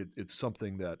it's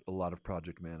something that a lot of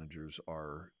project managers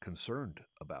are concerned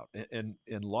about, and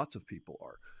lots of people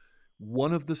are.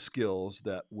 One of the skills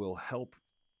that will help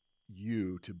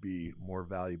you to be more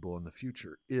valuable in the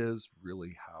future is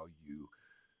really how you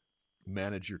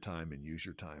manage your time and use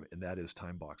your time, and that is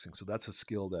time boxing. So that's a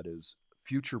skill that is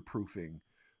future proofing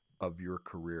of your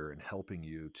career and helping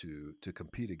you to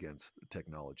compete against the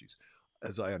technologies,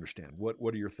 as I understand.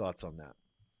 What are your thoughts on that?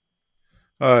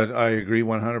 I agree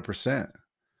 100%.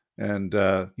 And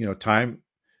time,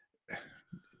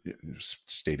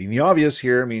 stating the obvious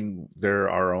here, I mean, there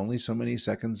are only so many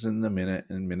seconds in the minute,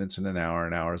 and minutes in an hour,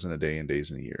 and hours in a day, and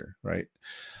days in a year, right?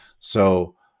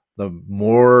 So the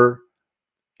more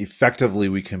effectively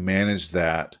we can manage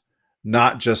that,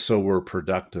 not just so we're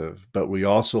productive, but we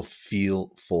also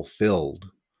feel fulfilled.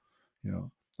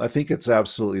 I think it's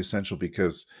absolutely essential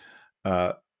because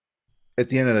at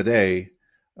the end of the day,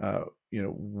 uh,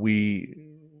 we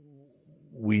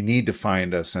need to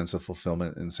find a sense of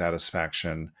fulfillment and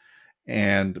satisfaction,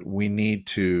 and we need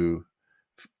to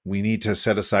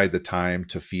set aside the time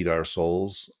to feed our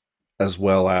souls, as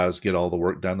well as get all the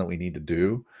work done that we need to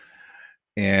do.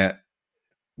 And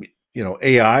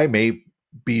AI may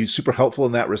be super helpful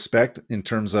in that respect, in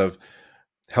terms of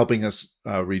helping us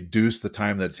reduce the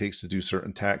time that it takes to do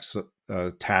certain tasks,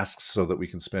 so that we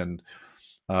can spend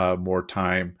more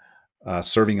time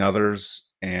serving others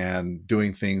and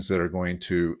doing things that are going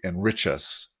to enrich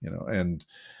us.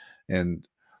 And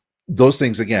those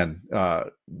things, again,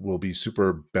 will be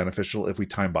super beneficial if we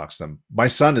time box them. My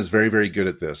son is very, very good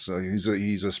at this. He's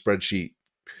a spreadsheet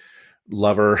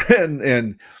lover,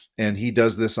 and he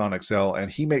does this on Excel, and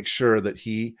he makes sure that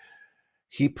he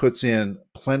puts in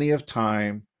plenty of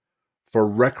time for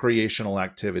recreational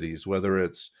activities, whether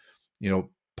it's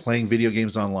playing video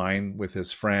games online with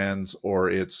his friends, or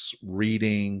it's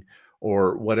reading,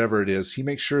 or whatever it is. He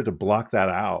makes sure to block that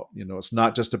out. It's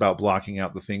not just about blocking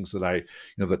out the things that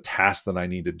the tasks that I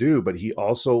need to do, but he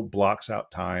also blocks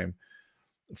out time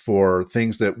for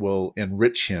things that will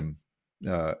enrich him,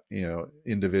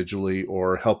 individually,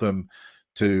 or help him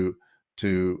to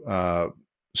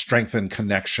strengthen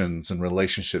connections and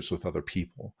relationships with other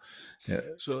people.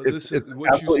 So It's an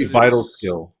what you absolutely said vital is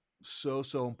skill.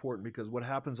 so important, because what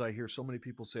happens, I hear so many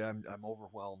people say, I'm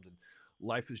overwhelmed, and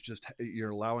life is just,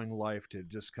 you're allowing life to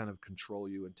just kind of control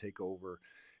you and take over.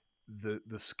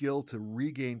 The skill to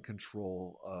regain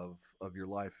control of your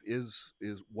life is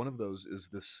one of those, is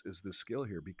this skill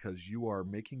here, because you are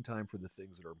making time for the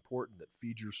things that are important, that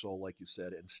feed your soul, like you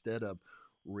said, instead of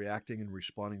reacting and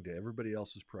responding to everybody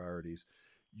else's priorities.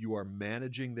 You are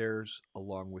managing theirs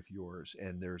along with yours,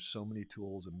 and there's so many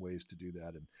tools and ways to do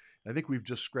that. And I think we've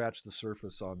just scratched the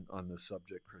surface on this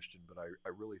subject, Christian, but I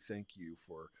really thank you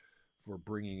for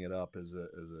bringing it up as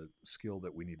a skill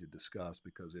that we need to discuss,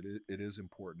 because it is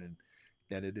important,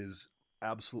 and it is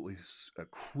absolutely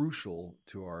crucial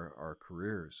to our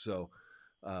careers. So,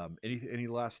 any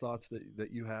last thoughts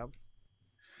that you have?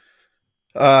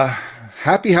 Uh,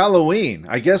 Happy Halloween.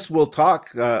 I guess we'll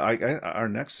talk. Our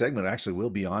next segment actually will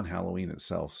be on Halloween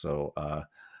itself. So,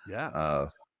 Yeah, uh,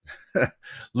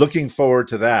 looking forward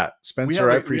to that. we Spencer,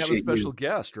 have I a appreciate special you.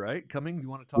 guest, right, coming. You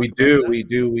want to We talk about do, that? we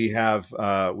do. We have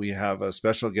a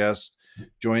special guest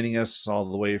joining us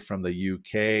all the way from the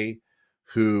UK,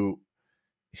 who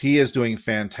he is doing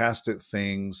fantastic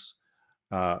things.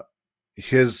 Uh,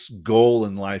 his goal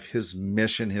in life, his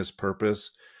mission, his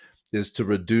purpose is to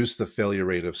reduce the failure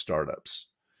rate of startups.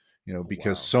 Oh,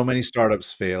 Because wow. so many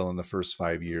startups fail in the first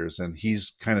 5 years, and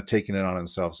he's kind of taking it on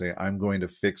himself, saying, "I'm going to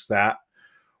fix that.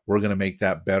 We're going to make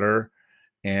that better."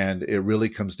 And it really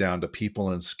comes down to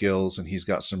people and skills. And he's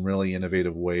got some really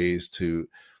innovative ways to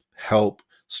help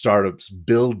startups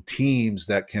build teams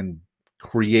that can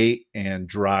create and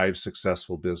drive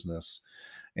successful business.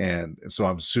 And so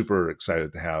I'm super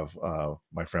excited to have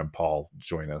my friend Paul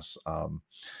join us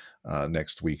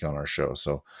next week on our show.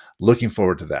 So looking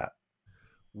forward to that.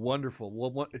 Wonderful.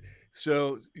 Well,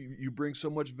 so you bring so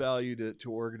much value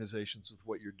to organizations with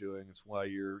what you're doing. It's why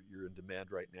you're in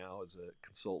demand right now as a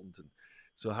consultant. And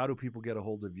so, how do people get a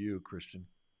hold of you, Christian?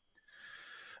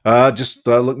 Just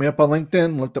look me up on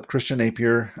LinkedIn. Looked up Christian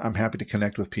Napier. I'm happy to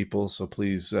connect with people, so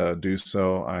please do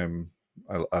so.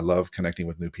 I love connecting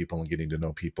with new people and getting to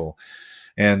know people.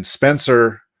 And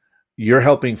Spencer, you're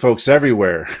helping folks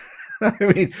everywhere.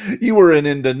 I mean, you were in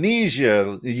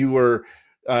Indonesia. You were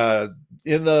uh,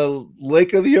 in the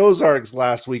Lake of the Ozarks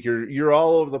last week. You're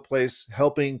all over the place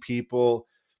helping people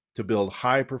to build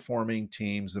high performing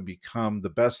teams and become the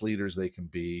best leaders they can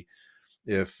be.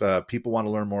 If people want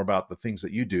to learn more about the things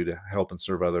that you do to help and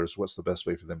serve others, what's the best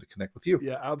way for them to connect with you?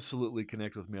 Yeah, absolutely.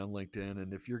 Connect with me on LinkedIn.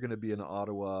 And if you're going to be in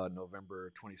Ottawa,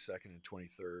 November 22nd and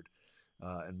 23rd,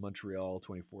 and Montreal,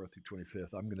 24th through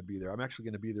 25th, I'm going to be there. I'm actually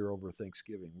going to be there over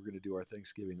Thanksgiving. We're going to do our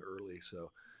Thanksgiving early,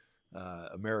 so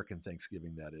American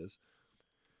Thanksgiving, that is.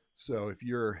 So if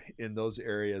you're in those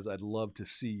areas, I'd love to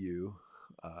see you.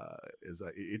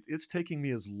 It's taking me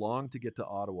as long to get to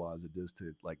Ottawa as it is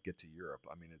to like get to Europe.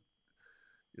 I mean,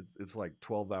 it's like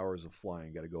 12 hours of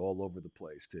flying. Got to go all over the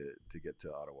place to get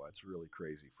to Ottawa. It's really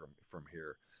crazy from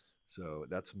here. So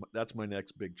that's my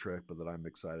next big trip that I'm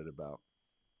excited about.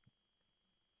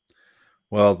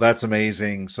 Well, that's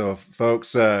amazing. So,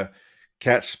 folks,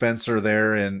 catch Spencer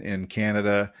there in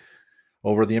Canada.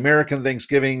 over the American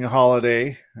Thanksgiving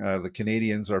holiday. The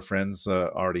Canadians, our friends,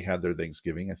 already had their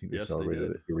Thanksgiving. I think they Yes, they celebrated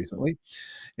did. it here recently.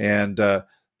 And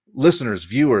listeners,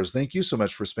 viewers, thank you so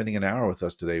much for spending an hour with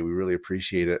us today. We really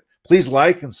appreciate it. Please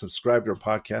like and subscribe to our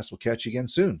podcast. We'll catch you again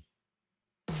soon.